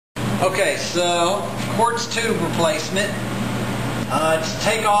Okay, so quartz tube replacement. Just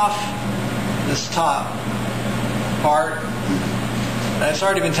take off this top part. It's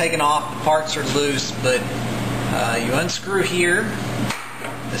already been taken off. The parts are loose, but you unscrew here.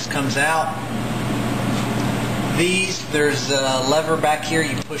 This comes out. There's a lever back here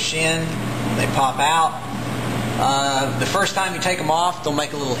you push in. They pop out. The first time you take them off, they'll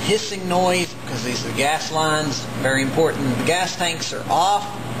make a little hissing noise because these are gas lines. Very important. The gas tanks are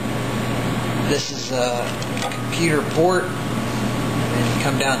off. This is a computer port. And then you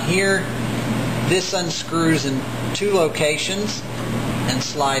come down here. This unscrews in 2 locations and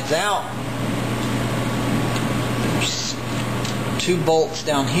slides out. There's 2 bolts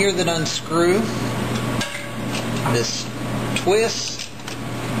down here that unscrew. This twists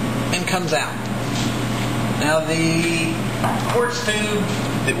and comes out. Now the quartz tube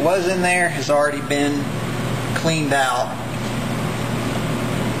that was in there has already been cleaned out.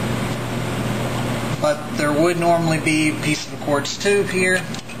 But there would normally be a piece of a quartz tube here.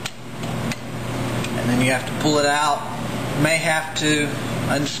 And then you have to pull it out. You may have to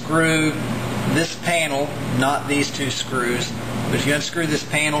unscrew this panel, not these 2 screws. But if you unscrew this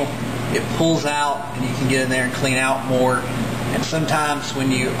panel, it pulls out and you can get in there and clean out more. And sometimes when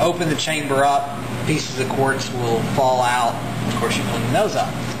you open the chamber up, pieces of quartz will fall out. Of course, you clean those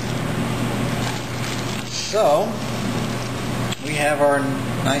up. So we have our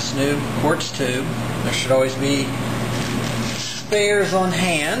nice new quartz tube. There should always be spares on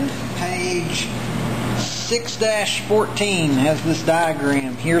hand. Page 6-14 has this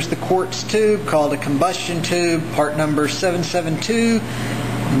diagram. Here's the quartz tube called a combustion tube, part number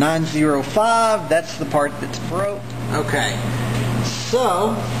 772-905. That's the part that's broke. Okay,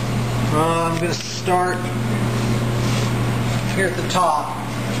 so I'm going to start here at the top.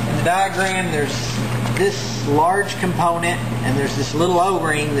 In the diagram, there's this large component and there's this little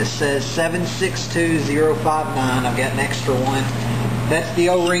O-ring that says 762059. I've got an extra one. That's the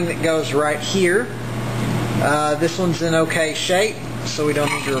O-ring that goes right here. This one's in okay shape, so we don't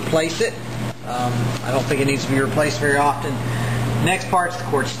need to replace it. I don't think it needs to be replaced very often. Next part's the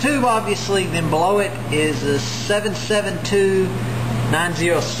quartz tube, obviously. Then below it is a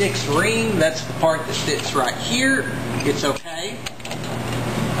 772906 ring. That's the part that fits right here. It's okay.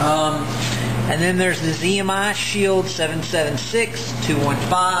 And then there's this EMI shield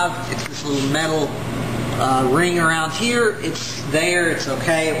 776215. It's this little metal ring around here. It's there. It's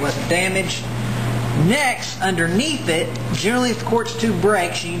okay. It wasn't damaged. Next, underneath it, generally if the quartz tube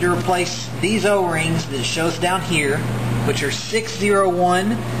breaks, you need to replace these O-rings that it shows down here, which are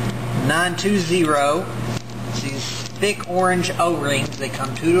 601920. It's these thick orange O-rings. They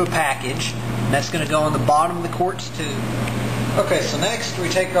come 2 to a package. And that's going to go on the bottom of the quartz tube. Okay, so next we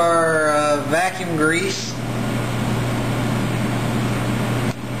take our vacuum grease,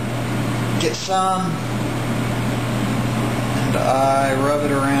 get some, and I rub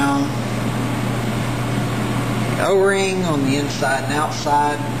it around the O-ring on the inside and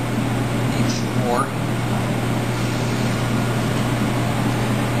outside. Need some more.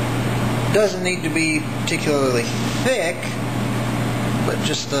 Doesn't need to be particularly thick, but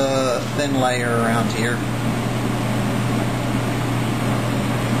just a thin layer around here.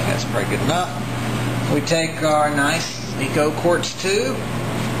 That's probably good enough. We take our nice Leco quartz tube,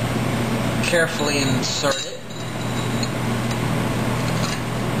 carefully insert it.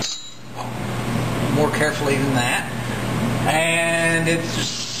 More carefully than that. And it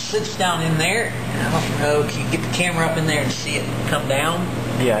just sits down in there. I don't know, can you get the camera up in there and see it come down?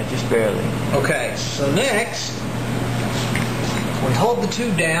 Yeah, just barely. Okay, so next, we hold the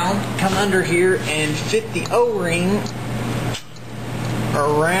tube down, come under here, and fit the O-ring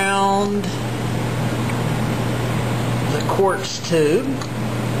around the quartz tube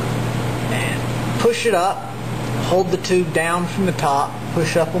and push it up, hold the tube down from the top,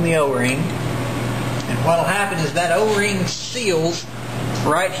 push up on the O-ring, and what will happen is that O-ring seals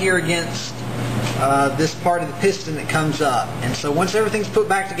right here against this part of the piston that comes up. And so once everything's put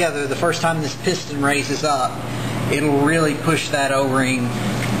back together, the first time this piston raises up, it'll really push that O-ring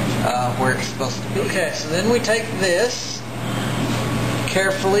where it's supposed to be. Okay, so then we take this,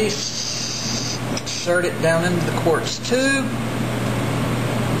 carefully insert it down into the quartz tube,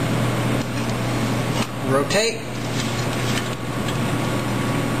 rotate,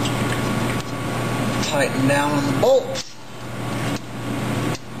 tighten down on the bolts.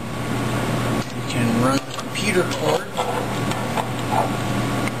 You can run the computer cord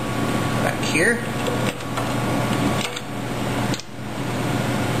back here.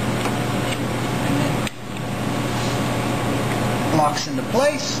 Locks into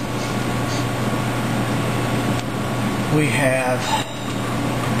place. We have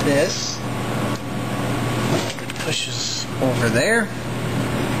this. It pushes over there.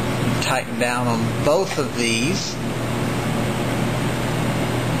 Tighten down on both of these.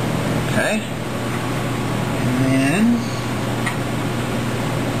 Okay. And then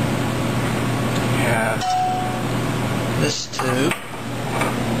we have this tube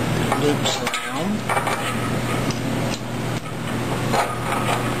that loops around.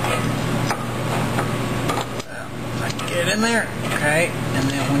 If I can get in there. Okay. And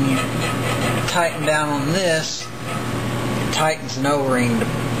then when you tighten down on this, it tightens an O-ring to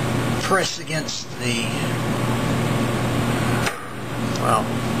press against the, well,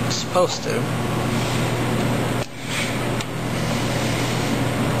 it's supposed to.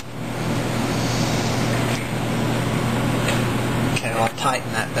 Okay, I'll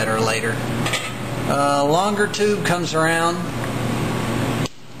tighten that better later. Longer tube comes around,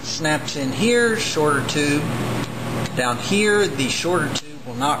 snaps in here, shorter tube down here. The shorter tube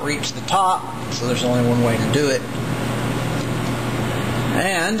will not reach the top, so there's only one way to do it.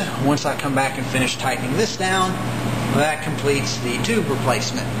 And once I come back and finish tightening this down, that completes the tube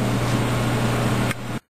replacement.